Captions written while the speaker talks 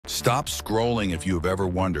Stop scrolling if you have ever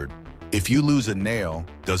wondered, if you lose a nail,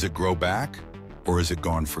 does it grow back or is it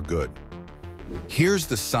gone for good? Here's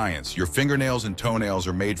the science. Your fingernails and toenails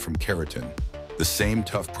are made from keratin, the same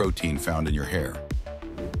tough protein found in your hair.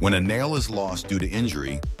 When a nail is lost due to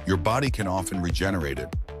injury, your body can often regenerate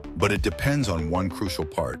it, but it depends on one crucial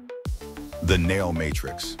part: the nail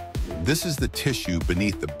matrix. This is the tissue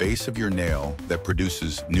beneath the base of your nail that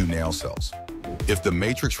produces new nail cells. If the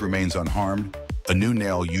matrix remains unharmed, a new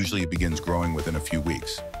nail usually begins growing within a few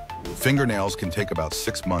weeks. Fingernails can take about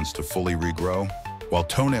 6 months to fully regrow, while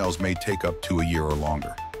toenails may take up to a year or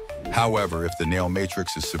longer. However, if the nail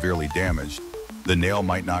matrix is severely damaged, the nail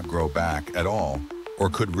might not grow back at all or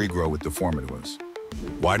could regrow with deformities.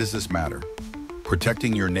 Why does this matter?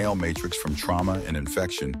 Protecting your nail matrix from trauma and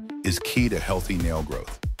infection is key to healthy nail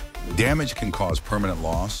growth. Damage can cause permanent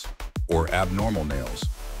loss or abnormal nails,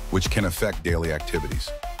 which can affect daily activities.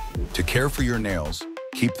 To care for your nails,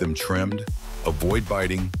 keep them trimmed, avoid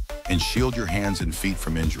biting, and shield your hands and feet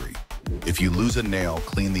from injury. If you lose a nail,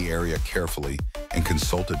 clean the area carefully and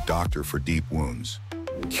consult a doctor for deep wounds.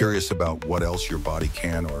 Curious about what else your body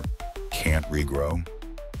can or can't regrow?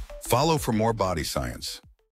 Follow for more body science.